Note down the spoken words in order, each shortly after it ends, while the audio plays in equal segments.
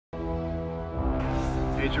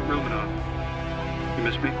Agent Romanoff. You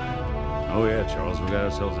miss me? Oh yeah, Charles, we got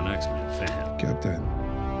ourselves an X-Men fan. Captain.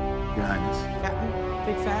 Your Highness. Captain,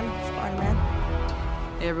 big fan,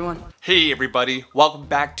 Spider-Man. Hey everyone. Hey everybody, welcome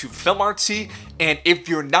back to filmartsyofficial, and if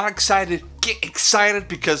you're not excited, get excited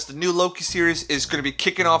because the new Loki series is going to be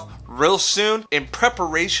kicking off real soon in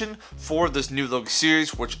preparation for this new Loki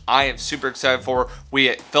series, which I am super excited for. We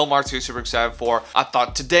at filmartsyofficial are super excited for. I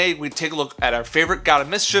thought today we'd take a look at our favorite god of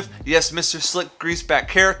mischief, yes, Mr. Slick Greaseback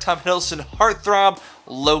Hair, Tom Hiddleston Heartthrob,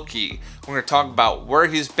 Loki. We're going to talk about where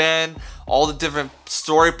he's been, all the different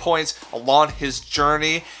story points along his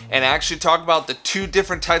journey, and actually talk about the two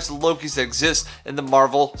different types of Lokis that exist in the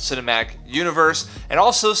Marvel Cinematic Universe, and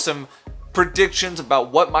also some predictions about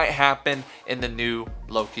what might happen in the new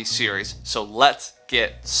Loki series. So let's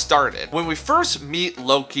get started. When we first meet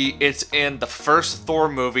Loki, it's in the first Thor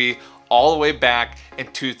movie all the way back in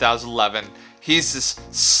 2011. He's this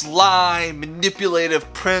sly,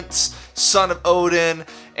 manipulative prince, son of Odin,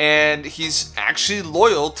 and he's actually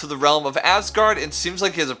loyal to the realm of Asgard, and seems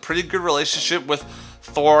like he has a pretty good relationship with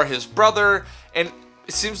Thor, his brother, and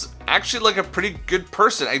it seems actually like a pretty good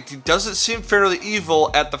person. He doesn't seem fairly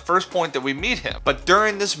evil at the first point that we meet him. But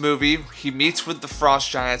during this movie, he meets with the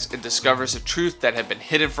Frost Giants and discovers a truth that had been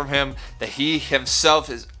hidden from him, that he himself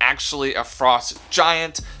is actually a Frost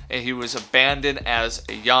Giant, and he was abandoned as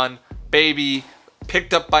a young baby,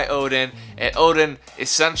 picked up by Odin, and Odin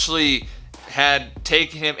essentially had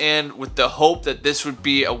taken him in with the hope that this would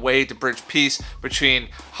be a way to bridge peace between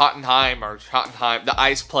Jotunheim, the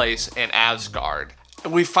ice place, and Asgard.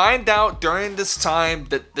 We find out during this time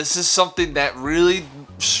that this is something that really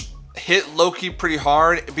hit Loki pretty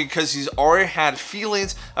hard, because he's already had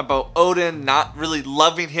feelings about Odin not really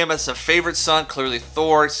loving him as a favorite son. Clearly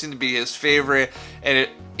Thor seemed to be his favorite, and it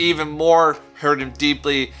even more hurt him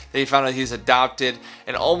deeply that he found out he's adopted,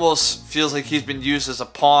 and almost feels like he's been used as a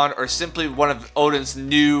pawn or simply one of Odin's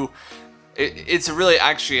new. It's a really,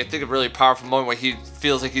 actually, I think a really powerful moment where he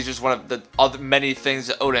feels like he's just one of the other many things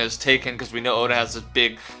that Odin has taken, because we know Odin has this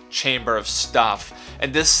big chamber of stuff,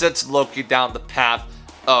 and this sets Loki down the path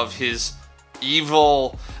of his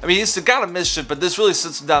evil. I mean, he's the god of mischief, but this really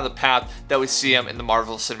sets him down the path that we see him in the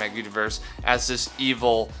Marvel Cinematic Universe as this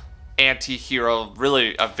evil anti-hero,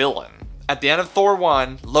 really a villain. At the end of Thor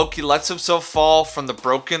 1, Loki lets himself fall from the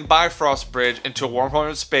broken Bifrost Bridge into a wormhole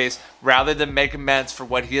in space rather than make amends for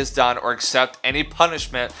what he has done or accept any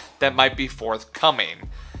punishment that might be forthcoming.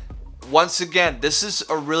 Once again, this is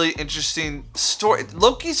a really interesting story.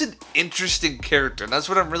 Loki's an interesting character, and that's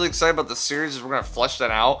what I'm really excited about the series, is we're going to flesh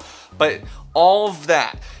that out. But all of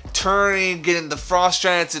that, turning, getting the Frost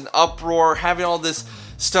Giants in uproar, having all this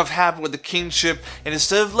stuff happen with the kingship, and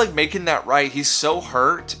instead of like making that right, he's so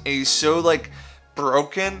hurt and he's so like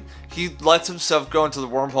broken, he lets himself go into the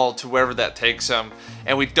wormhole to wherever that takes him,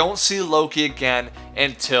 and we don't see Loki again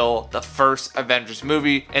until the first Avengers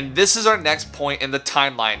movie. And this is our next point in the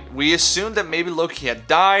timeline. We assumed that maybe Loki had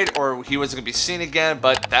died or he wasn't going to be seen again,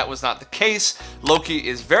 but that was not the case. Loki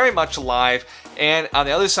is very much alive, and on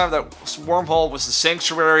the other side of that wormhole was the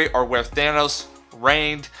sanctuary, or where Thanos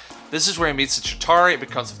reigned. This is where he meets the Chitauri,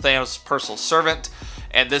 becomes Thanos' personal servant,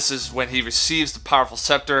 and this is when he receives the powerful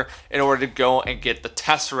scepter in order to go and get the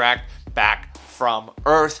Tesseract back from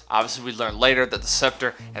Earth. Obviously, we learn later that the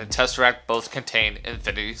scepter and the Tesseract both contain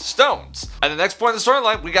Infinity Stones. At the next point in the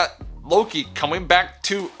storyline, we got Loki coming back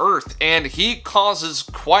to Earth, and he causes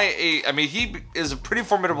quite a, I mean, he is a pretty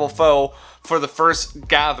formidable foe for the first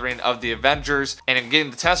gathering of the Avengers, and in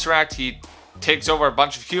getting the Tesseract, he takes over a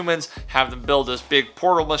bunch of humans, have them build this big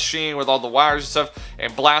portal machine with all the wires and stuff,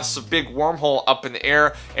 and blasts a big wormhole up in the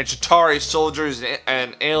air, and Chitauri soldiers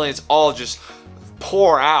and aliens all just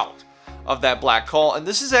pour out of that black hole. And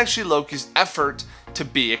this is actually Loki's effort to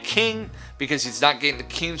be a king, because he's not getting the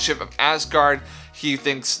kingship of Asgard. He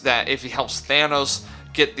thinks that if he helps Thanos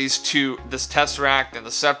get this Tesseract and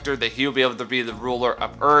the scepter, that he'll be able to be the ruler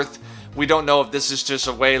of Earth. We don't know if this is just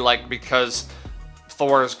a way, like, because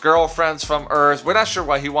Thor's girlfriend's from Earth. We're not sure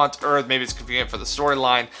why he wants Earth. Maybe it's convenient for the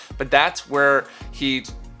storyline, but that's where he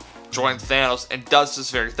joins Thanos and does this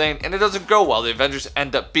very thing, and it doesn't go well. The Avengers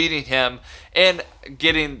end up beating him and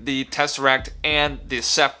getting the Tesseract and the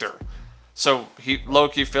scepter. So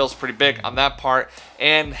Loki feels pretty big on that part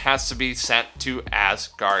and has to be sent to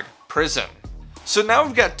Asgard prison. So now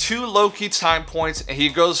we've got two Loki time points, and he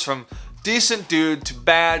goes from decent dude to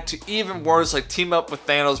bad to even worse, like team up with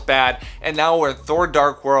Thanos bad, and now we're in Thor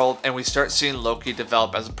Dark World, and we start seeing Loki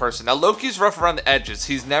develop as a person. Now Loki's rough around the edges.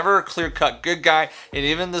 He's never a clear-cut good guy, and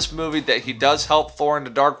even this movie that he does help Thor in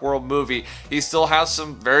the Dark World movie, he still has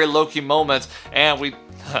some very Loki moments, and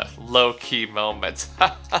Loki moments.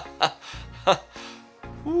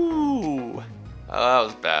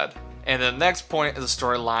 And the next point of the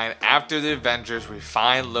storyline, after the Avengers, we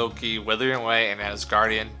find Loki withering away in an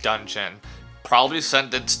Asgardian dungeon, probably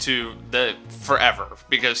sentenced to the forever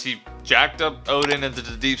because he jacked up Odin into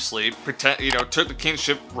the deep sleep, took the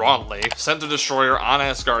kingship wrongly, sent the destroyer on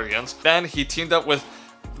Asgardians. Then he teamed up with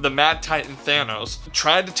the Mad Titan Thanos,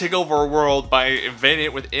 tried to take over a world by invading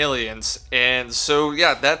it with aliens. And so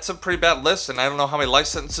yeah, that's a pretty bad list, and I don't know how many life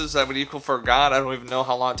sentences that would equal for a god. I don't even know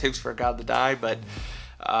how long it takes for a god to die, but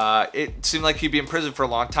it seemed like he'd be in prison for a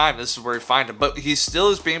long time. This is where we find him, but he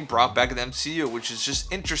still is being brought back in the MCU, which is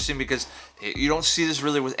just interesting because you don't see this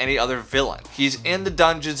really with any other villain. He's in the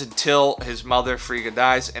dungeons until his mother Frigga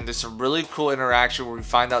dies, and there's some really cool interaction where we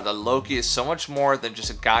find out that Loki is so much more than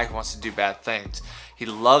just a guy who wants to do bad things. He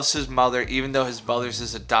loves his mother, even though his mother's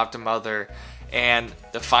his adopted mother, and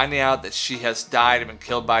the finding out that she has died and been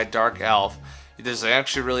killed by a dark elf. There's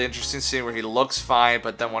actually a really interesting scene where he looks fine,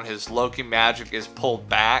 but then when his Loki magic is pulled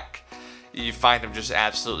back, you find him just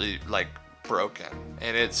absolutely like broken.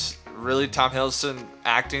 And it's really Tom Hiddleston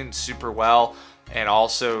acting super well, and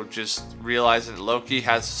also just realizing that Loki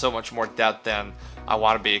has so much more depth than I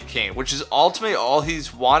want to be a king, which is ultimately all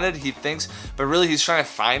he's wanted, he thinks, but really he's trying to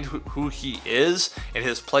find who he is and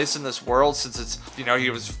his place in this world, since it's, he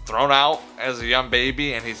was thrown out as a young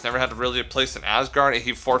baby and he's never had really a place in Asgard, and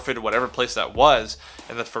he forfeited whatever place that was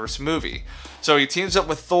in the first movie. So he teams up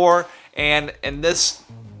with Thor, and in this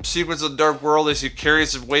sequence of the Dark World, as he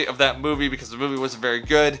carries the weight of that movie because the movie wasn't very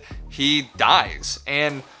good, he dies.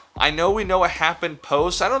 And I know we know what happened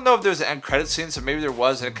post. I don't know if there's an end credit scene, so maybe there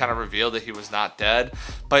was, and it kind of revealed that he was not dead.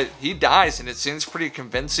 But he dies, and it seems pretty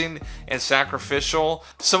convincing and sacrificial.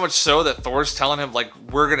 So much so that Thor's telling him, like,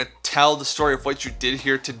 we're gonna tell the story of what you did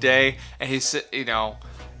here today. And he said,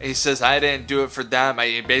 he says, I didn't do it for them.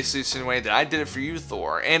 I basically insinuated that I did it for you,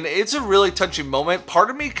 Thor. And it's a really touching moment. Part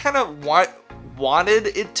of me kind of wanted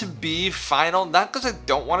it to be final, not because I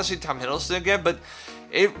don't want to see Tom Hiddleston again, but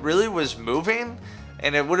it really was moving.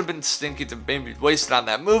 And it would have been stinky to maybe waste it on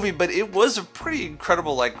that movie, but it was a pretty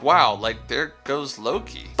incredible, like, wow, like, there goes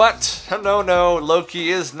Loki. But, no, Loki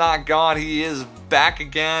is not gone. He is back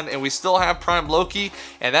again, and we still have Prime Loki,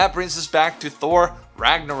 and that brings us back to Thor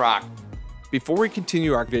Ragnarok. Before we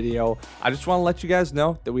continue our video, I just want to let you guys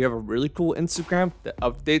know that we have a really cool Instagram that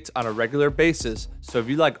updates on a regular basis. So if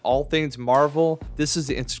you like all things Marvel, this is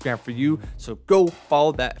the Instagram for you. So go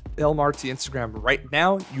follow that filmartsy Instagram right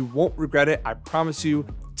now. You won't regret it, I promise you.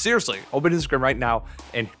 Seriously, open Instagram right now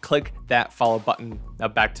and click that follow button. Now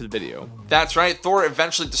back to the video. That's right, Thor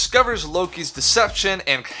eventually discovers Loki's deception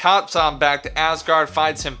and hops on back to Asgard,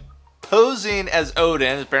 finds him posing as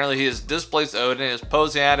Odin. Apparently he has displaced Odin, is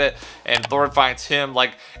posing at it, and Thor finds him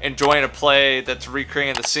like enjoying a play that's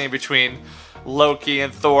recreating the scene between Loki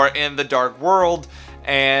and Thor in the Dark World.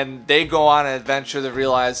 And they go on an adventure. They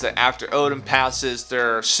realize that after Odin passes,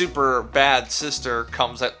 their super bad sister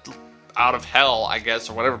comes out of hell, I guess,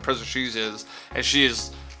 or whatever prison she is, and she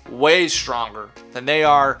is way stronger than they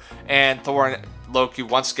are, and Thor and Loki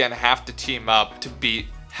once again have to team up to beat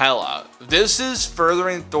Hela. This is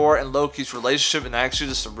furthering Thor and Loki's relationship, and actually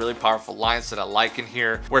just some really powerful lines that I like in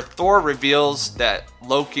here, where Thor reveals that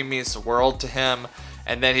Loki means the world to him,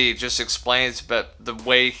 and then he just explains about the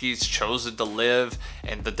way he's chosen to live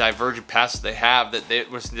and the divergent paths they have, that it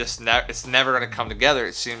was just it's never going to come together.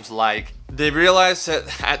 It seems like they realize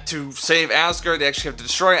that to save Asgard, they actually have to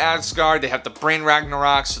destroy Asgard. They have to bring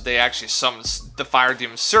Ragnarok, so they actually summon the fire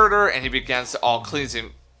demon Surtur, and he begins the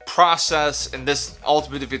all-cleansing process, and this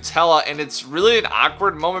ultimately defeats Hela. And it's really an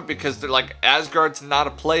awkward moment because they're like, Asgard's not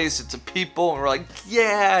a place, it's a people, and we're like,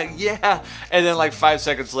 yeah, and then like 5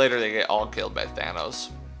 seconds later they get all killed by Thanos.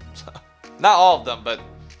 So, not all of them, but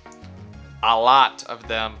a lot of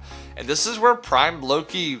them. And this is where Prime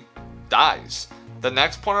Loki dies. The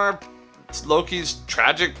next point on Loki's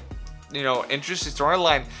tragic, interesting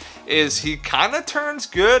storyline is he kind of turns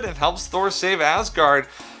good and helps Thor save Asgard.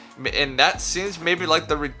 And that seems maybe like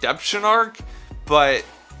the redemption arc, but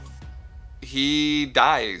he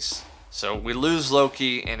dies. So we lose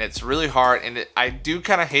Loki, and it's really hard. And I do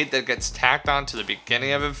kind of hate that it gets tacked on to the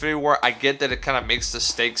beginning of Infinity War. I get that it kind of makes the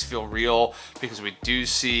stakes feel real because we do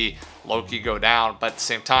see Loki go down, but at the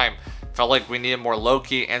same time, felt like we needed more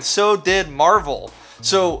Loki, and so did Marvel.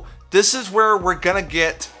 So this is where we're gonna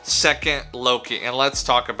get second Loki, and let's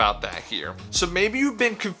talk about that here. So maybe you've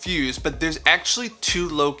been confused, but there's actually 2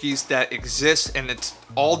 Lokis that exist, and it's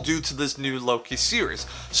all due to this new Loki series.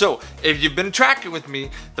 So if you've been tracking with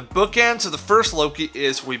me, the bookends of the first Loki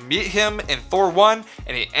is we meet him in Thor 1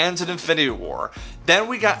 and he ends in Infinity War. Then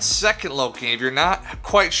we got second Loki. If you're not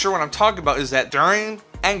quite sure what I'm talking about, is that during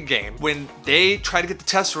Endgame, when they try to get the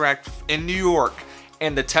Tesseract in New York,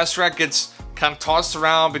 and the Tesseract gets kind of tossed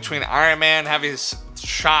around between Iron Man having his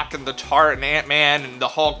shock and the Tart and Ant-Man and the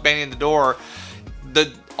Hulk banging the door.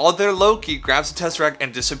 The other Loki grabs the Tesseract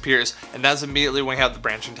and disappears, and that's immediately when we have the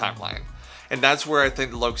branching timeline. And that's where I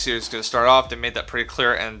think the Loki series is going to start off. They made that pretty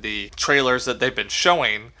clear in the trailers that they've been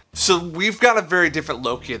showing. So we've got a very different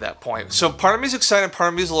Loki at that point. So part of me is excited, part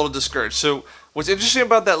of me is a little discouraged. So what's interesting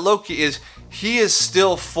about that Loki is he is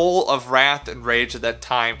still full of wrath and rage at that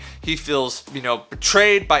time. He feels, you know,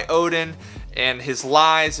 betrayed by Odin and his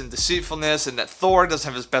lies and deceitfulness, and that Thor doesn't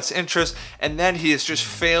have his best interest, and then he has just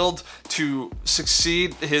failed to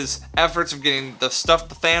succeed his efforts of getting the stuff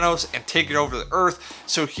to Thanos and taking over the Earth.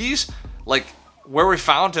 So he's like where we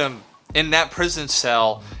found him in that prison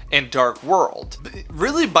cell in Dark World.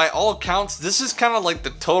 Really, by all accounts, this is kind of like the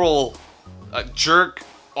total jerk,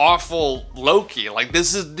 awful Loki. Like,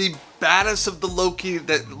 this is the baddest of the Loki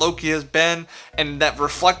that Loki has been, and that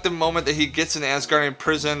reflective moment that he gets in Asgardian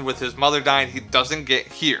prison with his mother dying, he doesn't get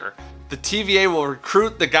here. The TVA will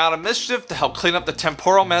recruit the God of Mischief to help clean up the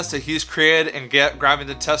temporal mess that he's created and grabbing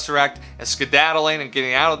the Tesseract and skedaddling and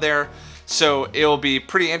getting out of there. So it will be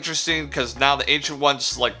pretty interesting, because now the Ancient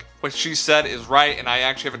Ones, like what she said, is right, and I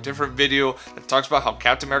actually have a different video that talks about how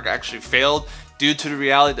Captain America actually failed due to the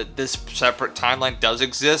reality that this separate timeline does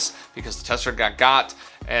exist, because the Tesseract got,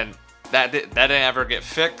 and that didn't ever get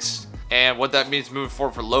fixed. And what that means moving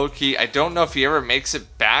forward for Loki, I don't know if he ever makes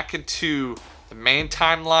it back into the main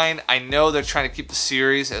timeline. I know they're trying to keep the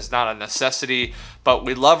series as not a necessity, but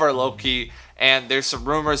we love our Loki, and there's some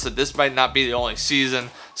rumors that this might not be the only season,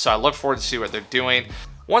 so I look forward to see what they're doing.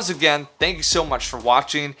 Once again, thank you so much for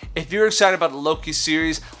watching. If you're excited about the Loki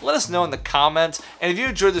series, let us know in the comments. And if you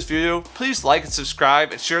enjoyed this video, please like and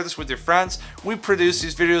subscribe and share this with your friends. We produce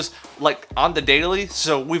these videos like on the daily,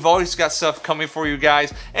 so we've always got stuff coming for you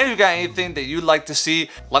guys. And if you got anything that you'd like to see,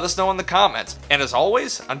 let us know in the comments. And as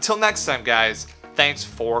always, until next time guys, thanks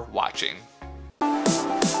for watching.